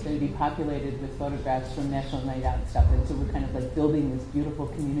this thing is going to be populated with photographs from National Night Out and stuff. And so we're kind of like building this beautiful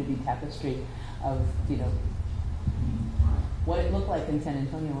community tapestry of, what it looked like in San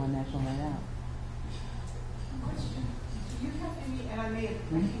Antonio on National Night Out. Question. Do you have any, and I may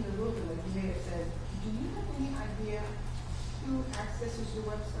have mentioned a little bit, you may have said, do you have any idea who accesses your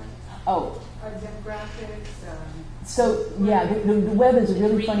website? Oh. Demographics? So, yeah, the web is a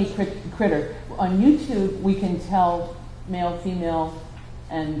really funny critter. On YouTube, we can tell male, female,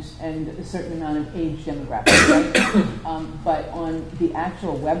 and a certain amount of age demographics, right? But on the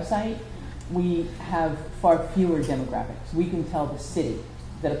actual website, we have far fewer demographics. We can tell the city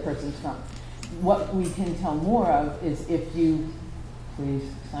that a person's from. What we can tell more of is if you please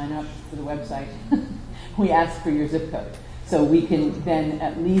sign up for the website, we ask for your zip code. So we can then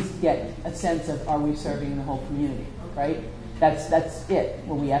at least get a sense of, are we serving the whole community, right? That's it,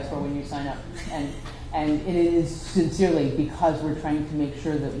 what we ask for when you sign up. And it is sincerely because we're trying to make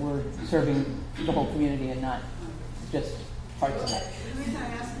sure that we're serving the whole community and not just parts of it. The reason I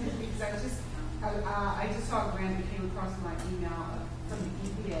ask is because I just saw a grant that came across my email from the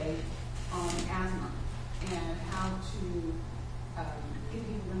EPA on asthma and how to get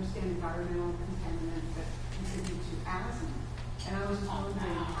people to understand environmental contaminants that contribute to asthma. And I was just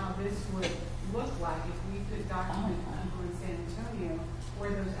wondering how this would look like if we could document people in San Antonio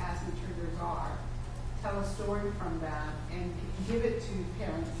where those asthma triggers are, tell a story from that, and give it to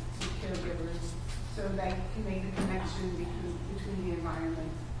parents, to caregivers, so they can make the connection between the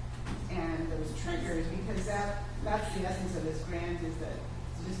environment and those triggers, because that's the essence of this grant, is that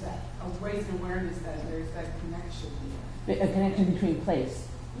just that raising awareness that there's that connection. A connection between place.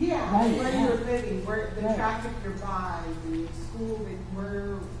 Yeah, right, where yeah. you're living, where the right. traffic you're by, the school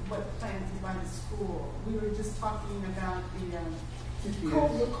what plans you by the school. We were just talking about the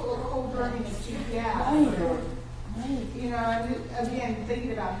cold burning of GPS. Right. You know, and again,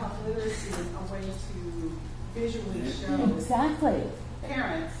 thinking about health literacy as a way to visually show exactly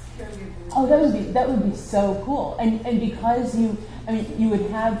parents, caregivers. Oh, that would be so cool. And because you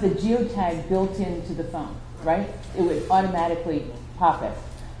would have the geotag built into the phone, right? It would automatically pop it.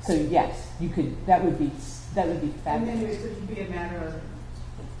 So yes, you could. That would be fabulous. And then it would be a matter of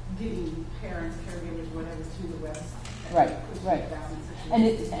getting parents, caregivers, whatever, to the website. Right.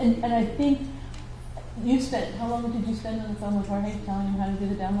 And I think you spent, how long did you spend on the phone with Jorge telling him how to do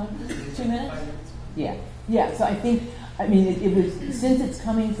the download? 2 minutes? Yeah. So I think, it was, since it's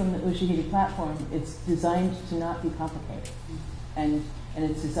coming from the Ushahidi platform, it's designed to not be complicated. And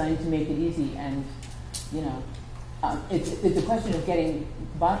it's designed to make it easy. And, it's a question of getting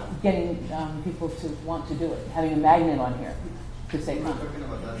people to want to do it, having a magnet on here to say, we were talking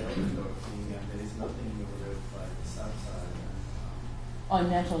about that outdoor thing, and there is nothing over there like the south side. On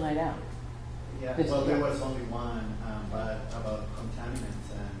National Night Out. Yeah, well, there was only one, but about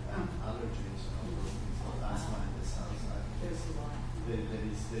contaminants and allergens and all those things, so asthma in the south side. There's a lot. There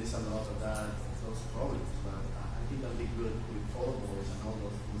is a lot of that, those problems, but I think that'll be good with foldables and all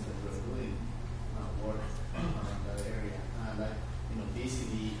those things that we're doing work around that area. Like,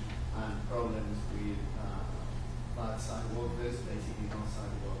 obesity and problems with bad sidewalkers, basically no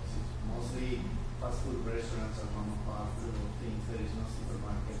sidewalks. It's mostly fast food restaurants or mom and pop little things. There is no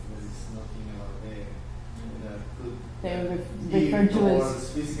supermarket. There is nothing about there that could referred to towards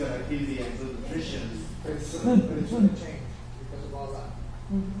physical activity and good nutrition. But it's going to change because of all that.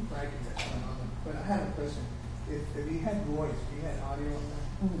 Right? But I have a question. If you had voice, if you had audio on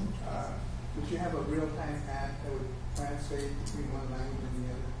that, would you have a real-time app that would translate between one language and the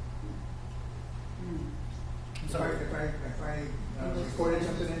other? If I recorded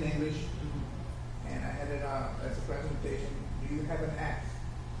something in English and I had it as a presentation, do you have an app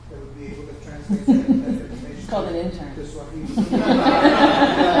that would be able to translate that information? It's called an intern. Just what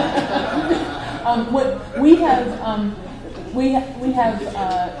we have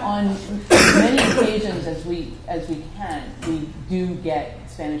on many occasions as we can, we do get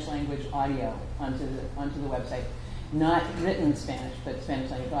Spanish language audio onto the website, not written Spanish, but Spanish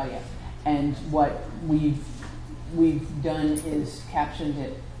language audio. And what we've done is captioned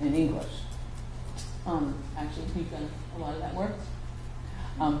it in English. Actually, he's done a lot of that work.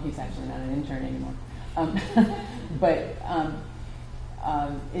 He's actually not an intern anymore. But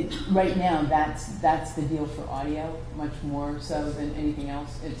right now, that's the deal for audio, much more so than anything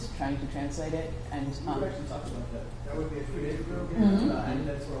else. It's trying to translate it. And we actually talked about that. That would be a creative group, and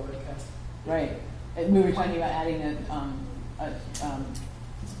that's where we're at. Right. And we were talking about adding a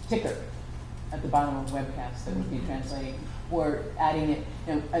ticker at the bottom of webcasts that would be translating, or adding it.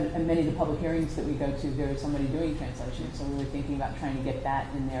 And many of the public hearings that we go to, there is somebody doing translation. So we were thinking about trying to get that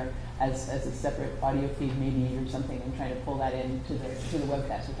in there as a separate audio feed, maybe, or something, and trying to pull that into the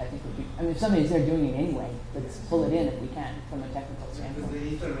webcast, which I think would be. I mean, if somebody's there doing it anyway, let's pull it in if we can from a technical standpoint. The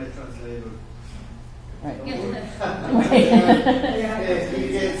internet translator. Right. You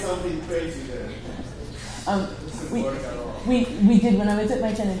get something crazy there. We did, when I was at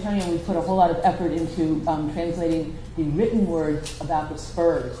my San Antonio, we put a whole lot of effort into translating the written words about the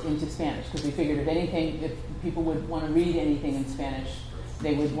Spurs into Spanish, because we figured if people would want to read anything in Spanish,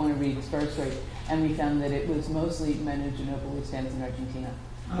 they would want to read the Spurs story. And we found that it was mostly Manu Ginóbili fans in Argentina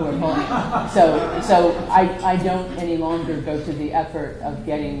who are pulling it. So I don't any longer go to the effort of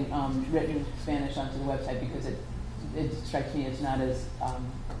getting written Spanish onto the website, because it strikes me as not as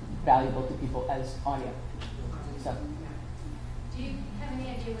valuable to people as audio. So. Do you have any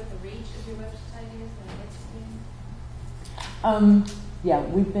idea what the reach of your website is? Yeah,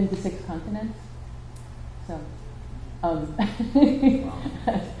 we've been to 6 continents. So,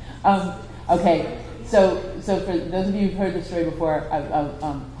 okay. So for those of you who've heard the story before,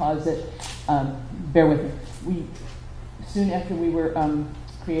 I'll pause it. Bear with me. Soon after we were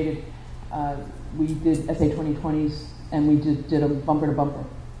created, we did SA 2020s, and we did a bumper to bumper.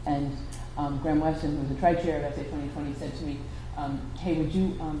 And Graham Weston, who was the tri-chair of SA 2020, said to me, hey, would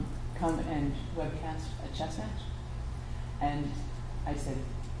you come and webcast a chess match? And I said,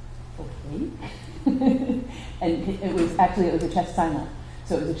 okay. And it was a chess simul.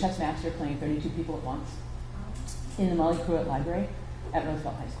 So it was a chess master playing 32 people at once in the Molly Pruitt Library at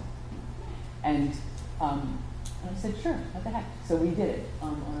Roosevelt High School. And I said, sure, what the heck? So we did it.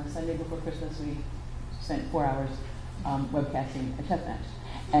 On a Sunday before Christmas, we spent 4 hours webcasting a chess match.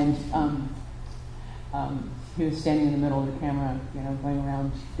 And he was standing in the middle of the camera, going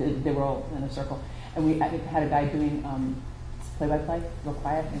around. They were all in a circle. And we had a guy doing play-by-play, real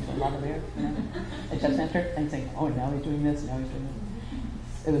quiet, into a lot of air, a chess master, and saying, oh, now he's doing this, now he's doing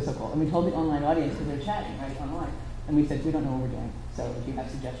this. It was so cool. And we told the online audience, because they're chatting right online, and we said, we don't know what we're doing, so if you have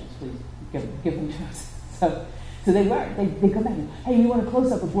suggestions, please give them to us. So they were. They come back and, hey, you want a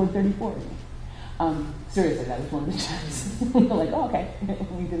close-up of board 34? Seriously, that was one of the chats. We're like, oh, okay.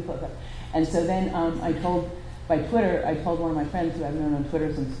 We did a close-up. And so then by Twitter, I told one of my friends who I've known on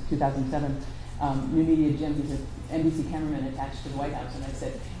Twitter since 2007, New Media Jim, he's an NBC cameraman attached to the White House, and I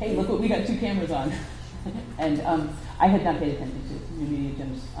said, hey, look what we got 2 cameras on. And I had not paid attention to New Media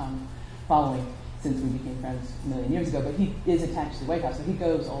Jim's following since we became friends a million years ago, but he is attached to the White House, so he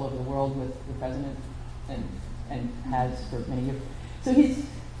goes all over the world with the president and has for many years. So he's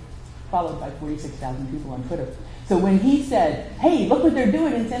followed by 46,000 people on Twitter. So when he said, hey, look what they're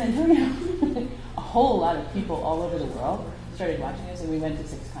doing in San Antonio, a whole lot of people all over the world started watching us, and we went to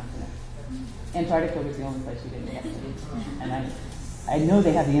 6 continents. Antarctica was the only place we didn't get to, and I know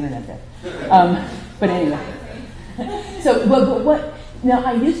they have the internet there. But anyway, so but what? Now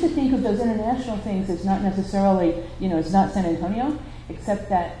I used to think of those international things as not necessarily, it's not San Antonio, except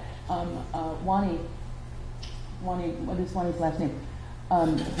that Wani, what is Wani's last name?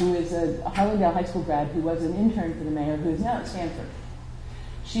 Who is a Harlandale High School grad who was an intern for the mayor, who is now at Stanford.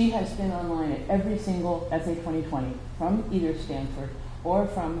 She has been online at every single SA 2020 from either Stanford or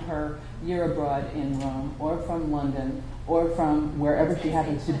from her year abroad in Rome or from London or from wherever she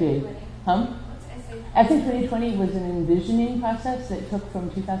happens to be. SA 2020 was an envisioning process that took from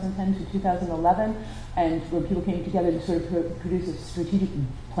 2010 to 2011, and where people came together to sort of produce a strategic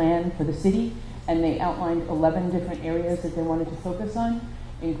plan for the city, and they outlined 11 different areas that they wanted to focus on,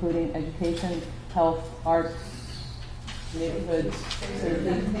 including education, health, arts, neighborhoods. There's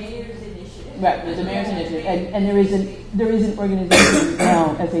a mayor's initiative. Right, there's a mayor's initiative, and there is an organization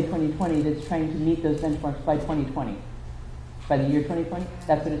now, SA 2020, that's trying to meet those benchmarks by 2020, by the year 2020.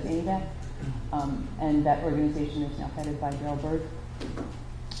 That's what it's aimed at, and that organization is now headed by Daryl Berg.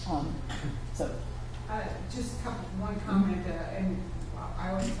 Just one comment, and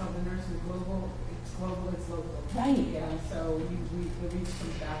I always tell the nurses, global, it's local. Right. Yeah. So the reach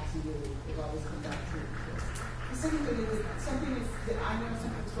comes back to you. It always comes back to you. The second thing is something that I know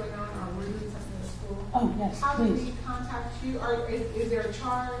something's going on, or we're doing something at school. Oh yes, How please. do we contact you? Or is there a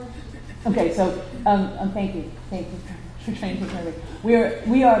charge? Okay, so thank you for trying to take care of it.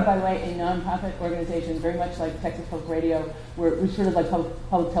 We are, by the way, a nonprofit organization, very much like Texas Public Radio. We're sort of like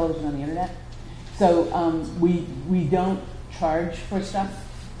public television on the internet. So we don't charge for stuff,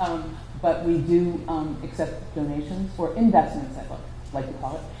 but we do accept donations or investments, I like to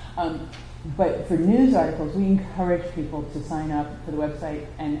call it. But for news articles, we encourage people to sign up for the website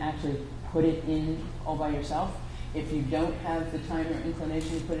and actually put it in all by yourself. If you don't have the time or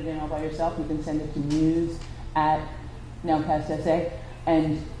inclination to put it in all by yourself, you can send it to news@NOWCastSA.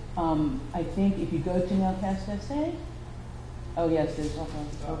 And I think if you go to NOWCastSA, oh yes, there's also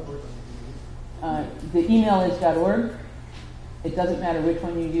the email is .org. It doesn't matter which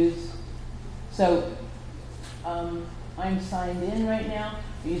one you use. So I'm signed in right now.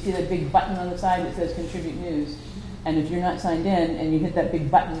 You see that big button on the side that says Contribute News. And if you're not signed in and you hit that big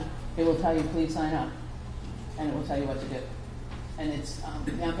button, it will tell you, please sign up. And it will tell you what to do. And it's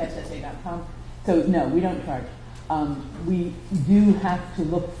nowcastsa.com. So no, we don't charge. We do have to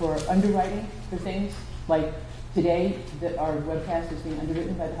look for underwriting for things. Like today, our webcast is being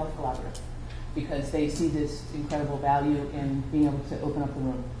underwritten by the Health Collaborative, because they see this incredible value in being able to open up the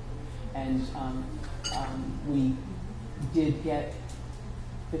room. And we did get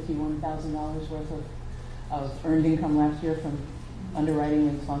 $51,000 worth of earned income last year from underwriting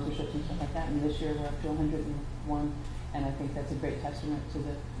and sponsorships and stuff like that. And this year we're up to 101. And I think that's a great testament to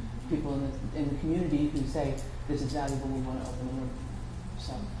the people in the community who say, this is valuable, we want to open the room.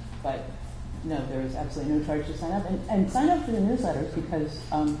 So, but no, there is absolutely no charge to sign up. And sign up for the newsletters, because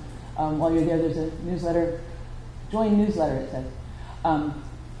while you're there, there's a newsletter, join newsletter, it says.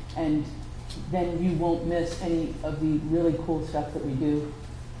 And then you won't miss any of the really cool stuff that we do,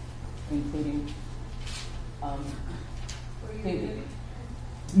 including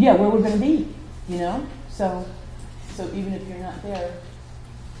where we're going to be, So even if you're not there,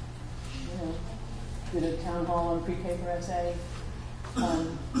 did a town hall on pre-K for SA. That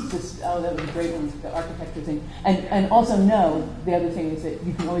was a great one, the architecture thing. And also know, the other thing is that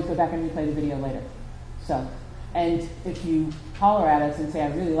you can always go back and replay the video later. So, and if you holler at us and say, I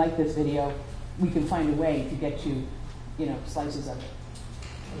really like this video, we can find a way to get you, slices of it.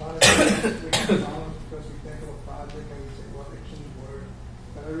 A lot of times we have problems because we think of a project and we say, well, it shouldn't work.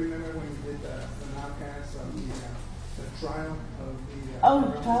 But I remember when we did the NOWCast of the trial of the...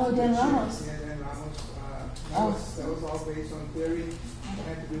 trial of Dan Ramos. Yeah, Dan Ramos. That was all based on theory. It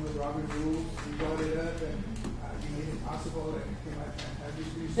had to do with Robert rules. We brought it up and you made it possible, and it came out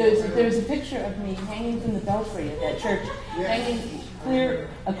fantastic. There's a picture of me hanging from the belfry at that church, hanging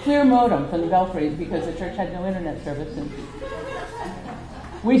a clear modem from the belfry, because the church had no internet service, and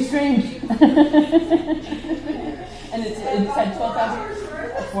we streamed. And it's had 12,000,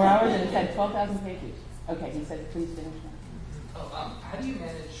 4 hours, and it's had 12,000 pages. Okay, he said, please finish now. How do you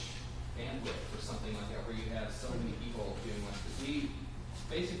manage bandwidth for something like that, where you have so many people doing much? Because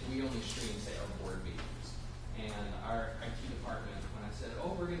we only stream, say, our board meetings. And our IT department, when I said,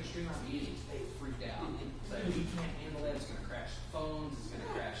 we're going to stream our meetings, they freaked out. It's like, we can't handle that. It's going to crash phones. It's going to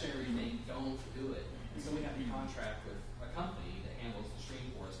crash everything. Don't do it. And so we have a contract with a company that handles the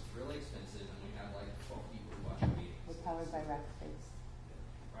stream for us. It's really expensive, and we have like 12 people who watch our meetings. We're powered by Rackspace.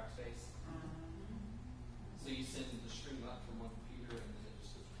 Rackspace? you send the stream up from one computer and then it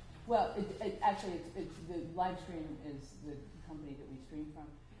just goes. Well, it's the live stream is the company that we stream from,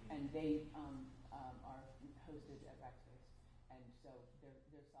 and they are hosted at